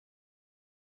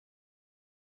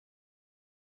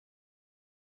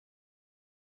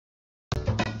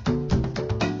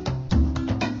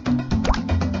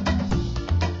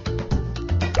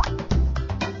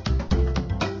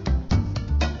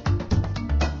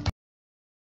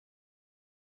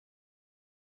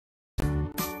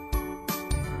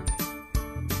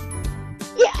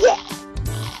Yeah.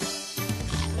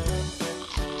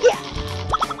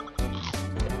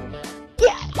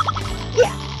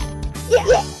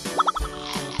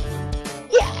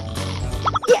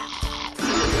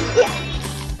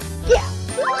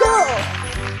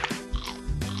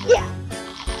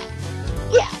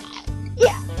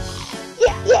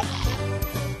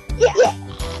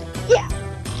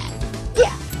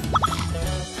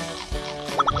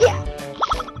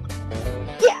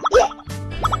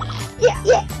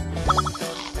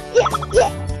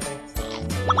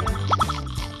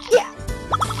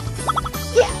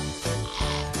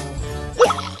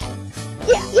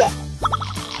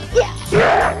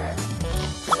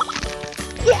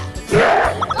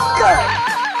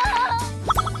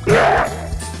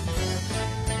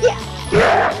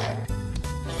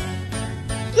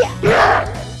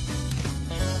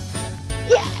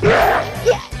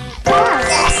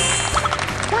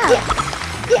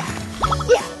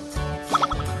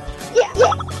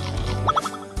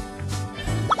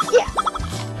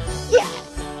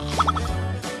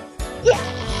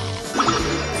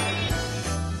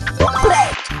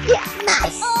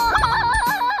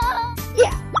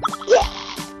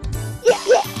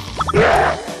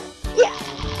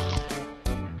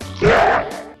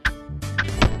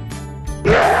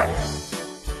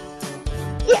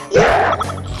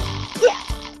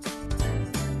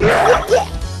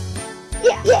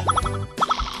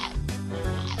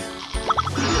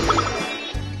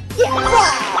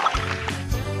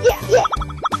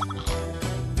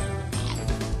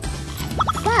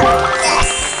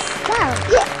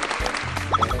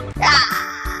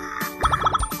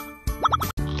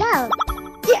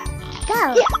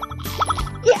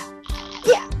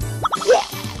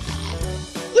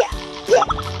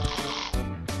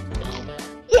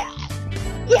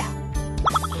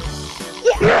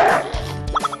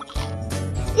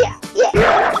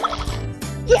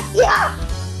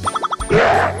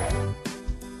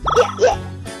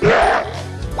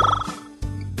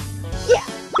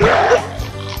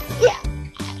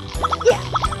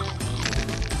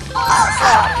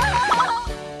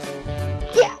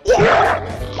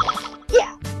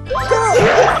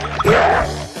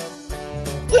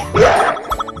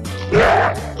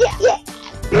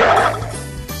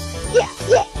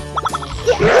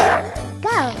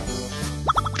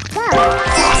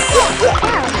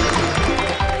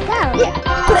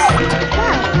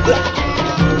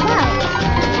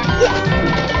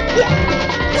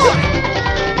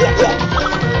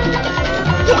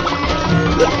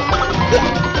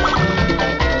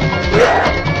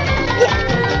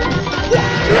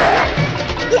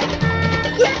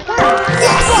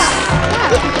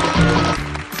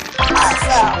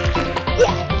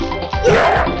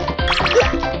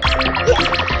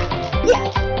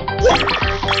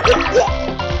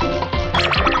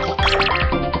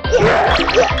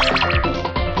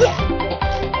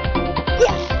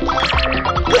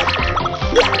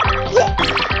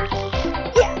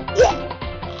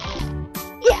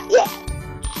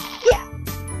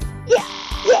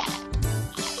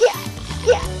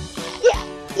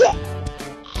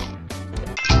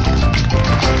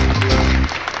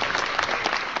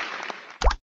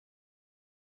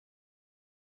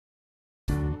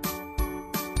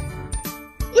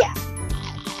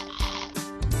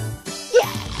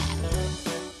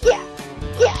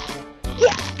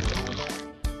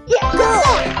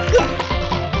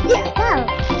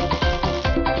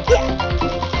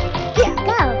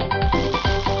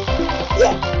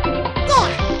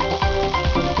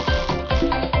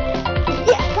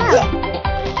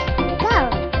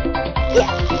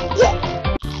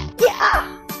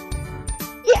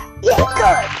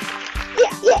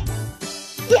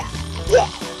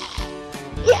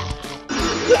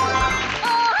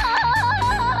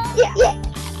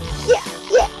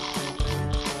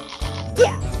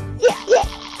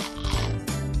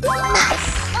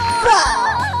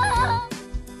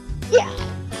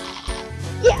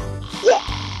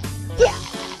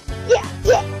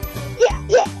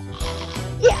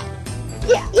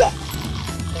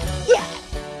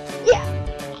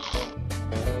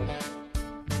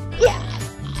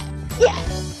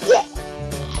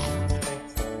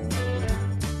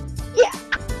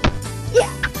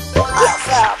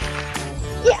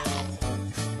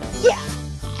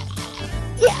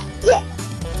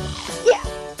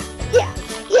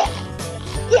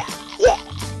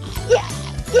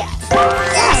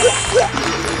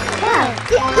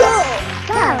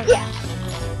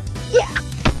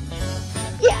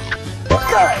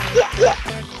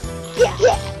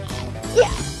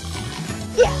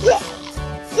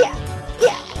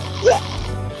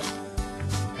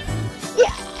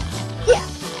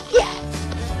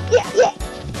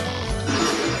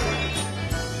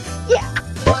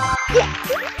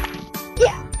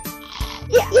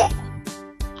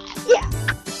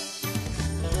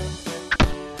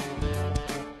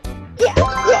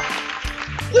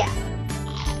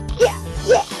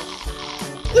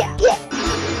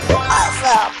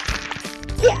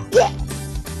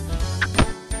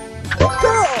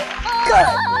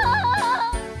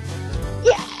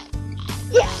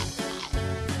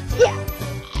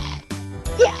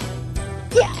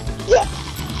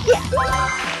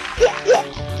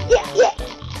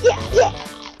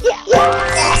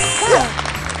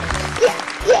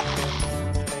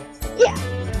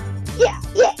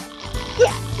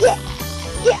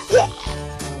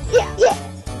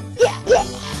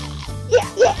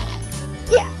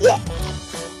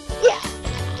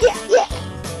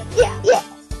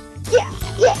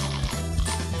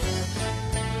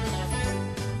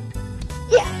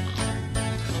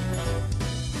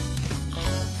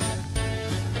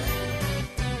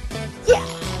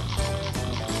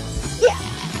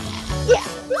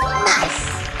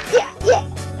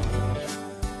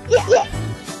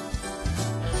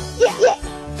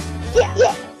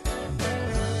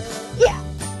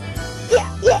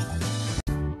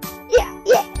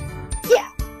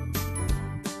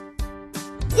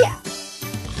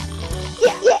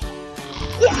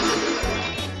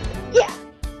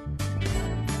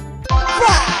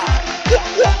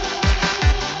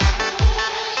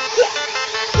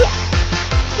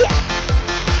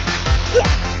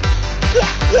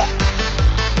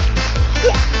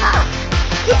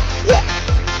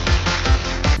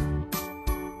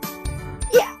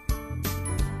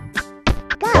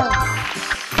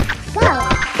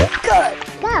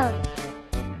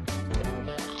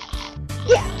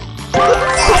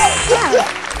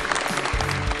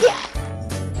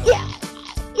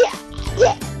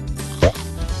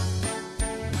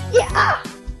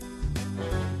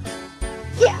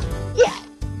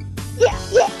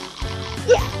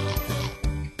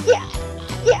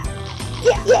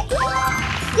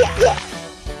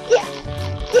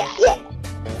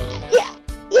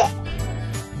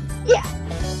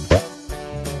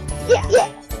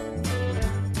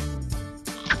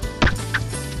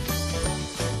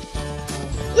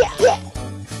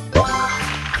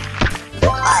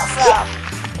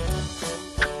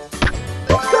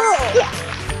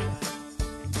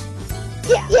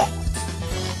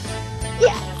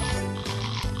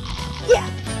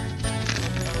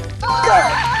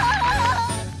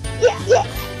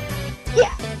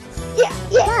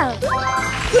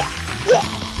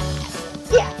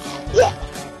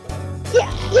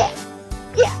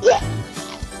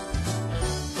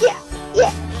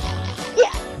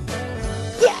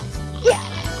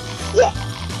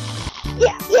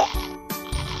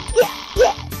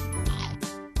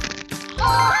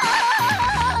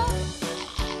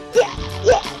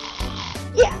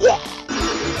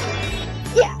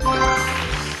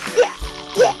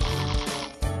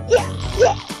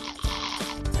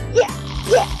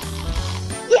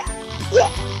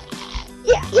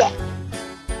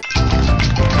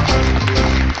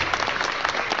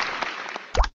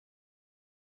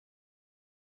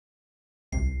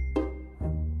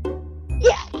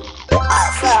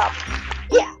 Awesome!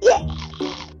 Yeah, yeah.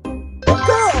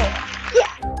 Cool!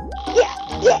 Yeah, yeah,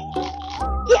 yeah.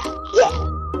 Yeah, yeah.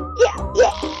 Yeah,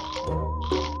 yeah.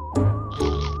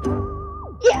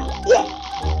 Yeah, yeah.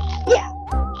 Yeah,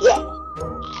 yeah.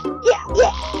 Yeah,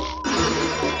 yeah.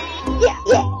 Yeah,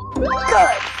 yeah.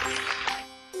 Good.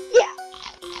 Yeah,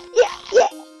 yeah, yeah.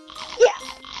 Yeah,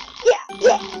 yeah,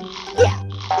 yeah. Yeah,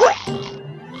 yeah.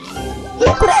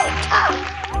 Yeah, great.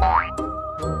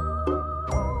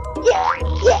 Yeah,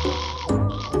 yeah.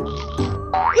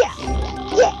 Yeah,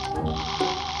 yeah.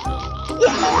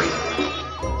 Yeah,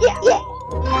 yeah, yeah.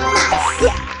 Nice.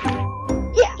 Yeah,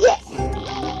 yeah, yeah.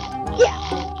 Yeah,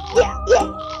 yeah, yeah.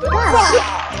 Wow. Yeah,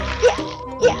 yeah,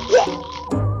 yeah, yeah.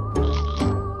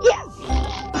 Yeah,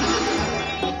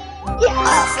 yeah.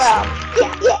 Awesome.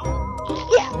 Yeah, yeah.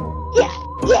 Yeah, yeah,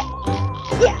 yeah.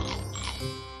 Yeah,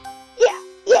 yeah,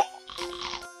 yeah.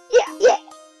 Yeah, yeah. Yeah, yeah.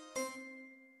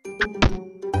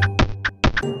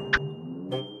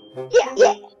 Yeah, yeah. Yeah,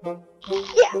 yeah. Yeah,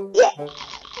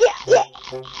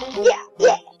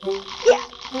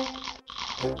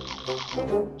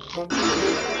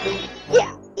 yeah. Yeah.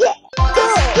 Yeah, yeah.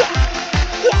 Cool. Yeah,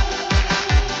 yeah.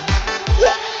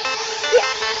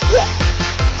 Yeah, yeah,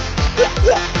 yeah. Yeah,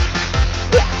 yeah.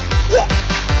 Yeah, yeah.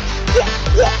 Yeah,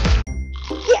 yeah.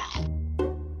 Yeah.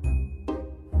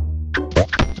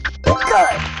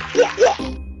 Good. Yeah, yeah.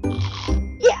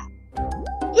 Yeah.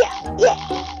 Yeah, yeah.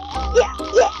 Yeah,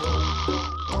 yeah.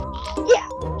 Yeah.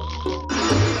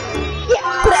 Yeah,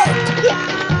 great. Yeah.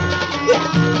 Yeah.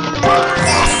 Yes.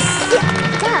 Yeah.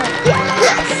 Go. Yeah,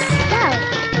 yes. Go.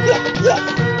 Yeah, yeah.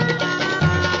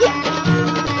 Yeah.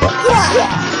 Yeah,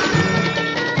 yeah.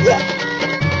 Yeah.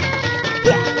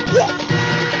 Yeah, yeah.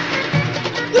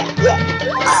 Yeah, yeah.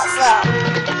 Awesome.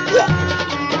 Yeah.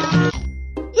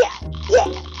 Yeah, yeah.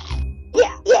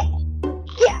 Yeah, yeah.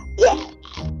 Yeah, yeah.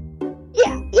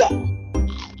 Yeah, yeah.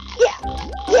 Yeah,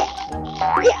 yeah.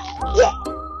 Yeah, yeah.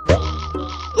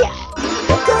 Yeah.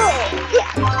 Cool. Yeah,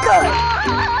 good.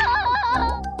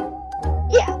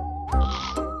 Yeah.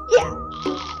 Yeah.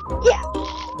 Yeah. Yeah.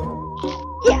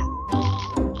 Yeah.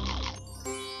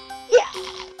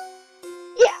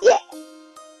 Yeah, yeah.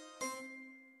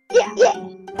 Yeah, yeah.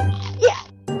 Yeah.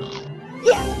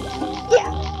 Yeah. Yeah.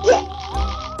 Yeah.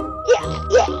 Yeah.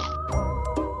 Yeah.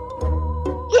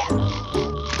 Yeah.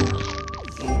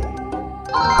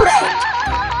 Great.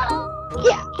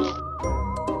 Yeah.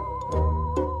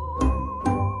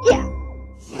 Yeah.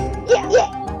 Yeah, yeah.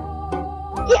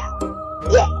 Yeah.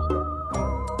 Yeah.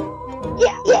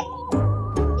 Yeah, yeah.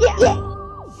 Yeah, yeah.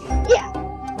 Yeah.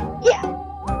 Yeah.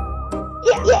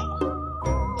 Yeah, yeah.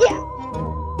 Yeah.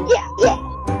 Yeah, yeah.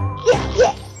 Yeah,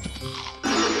 yeah.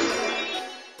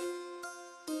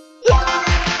 Yeah.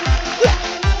 Yeah. Yeah.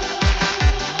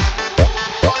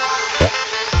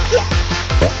 Yeah.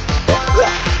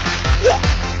 Yeah. Yeah.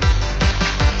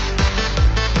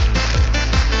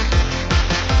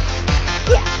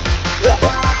 Yeah. Yeah.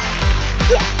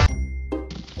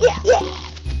 Yeah, yeah.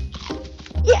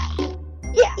 Yeah.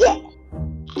 Yeah, yeah.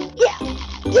 Yeah.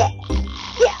 Yeah.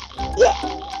 Yeah. Yeah.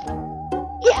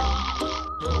 Yeah.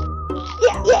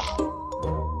 Yeah, yeah.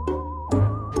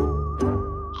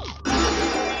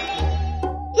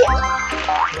 Yeah.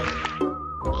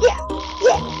 Yeah.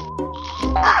 Yeah.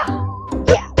 Ah.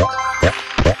 Yeah.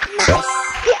 Nice.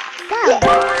 Yeah. Go.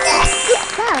 Yeah. Yes. Yeah.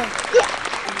 Go. Yeah.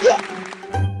 Yeah.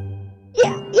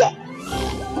 Yeah. Yeah.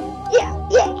 Yeah.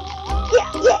 Yeah. Yeah.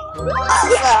 Yeah.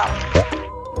 Awesome.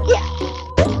 Yeah.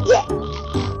 Yeah.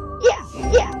 Yeah.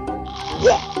 Yeah.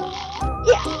 Yeah.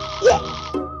 Yeah. Yeah.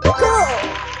 Cool.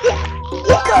 Yeah.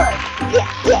 Yeah. Good. Yeah.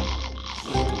 Yeah.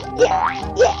 Yeah.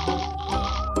 Yeah. Yeah.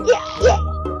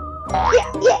 Yeah.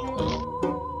 Yeah. Yeah.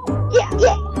 Yeah.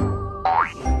 Yeah.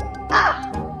 Ah.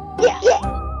 Yeah. Yeah.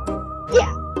 Yeah.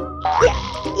 Yeah.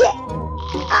 Yeah.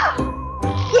 Ah.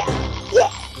 Yeah.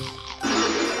 Yeah.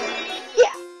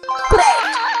 Yeah. Great.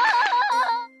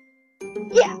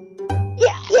 Yeah.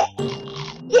 Yeah. Yeah.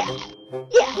 Yeah.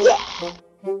 Yeah. Yeah.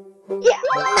 Yeah.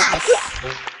 Nice.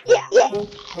 Yeah. Yeah.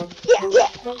 Yeah.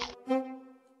 Yeah.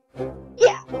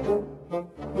 Yeah.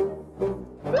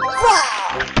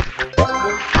 Wow.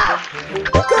 Ah.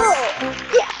 Cool.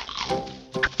 Yeah.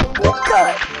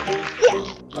 Good. Yeah.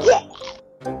 Yeah.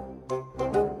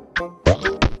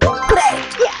 Great.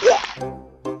 Yeah. Yeah.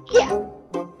 Yeah.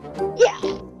 Yeah.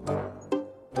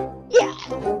 Yeah.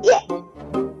 Yeah.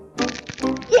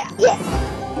 Yeah. Yeah.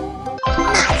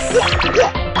 Nice. Yeah.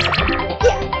 Yeah.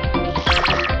 Yeah.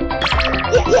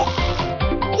 Yeah. Yeah.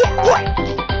 Yeah.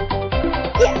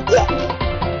 Yeah. Yeah. Yeah.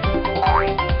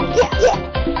 Yeah.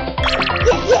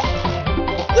 Yeah. Yeah. Yeah.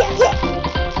 Yeah. Yeah.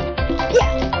 Yeah.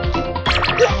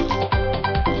 Yeah.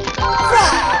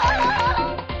 Wow.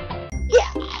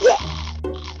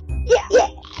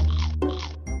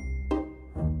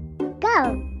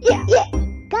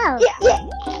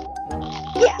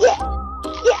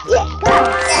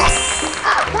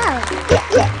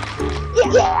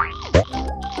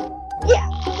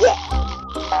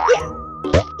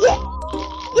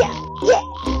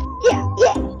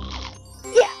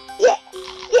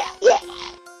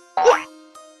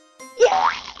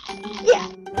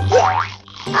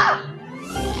 Go!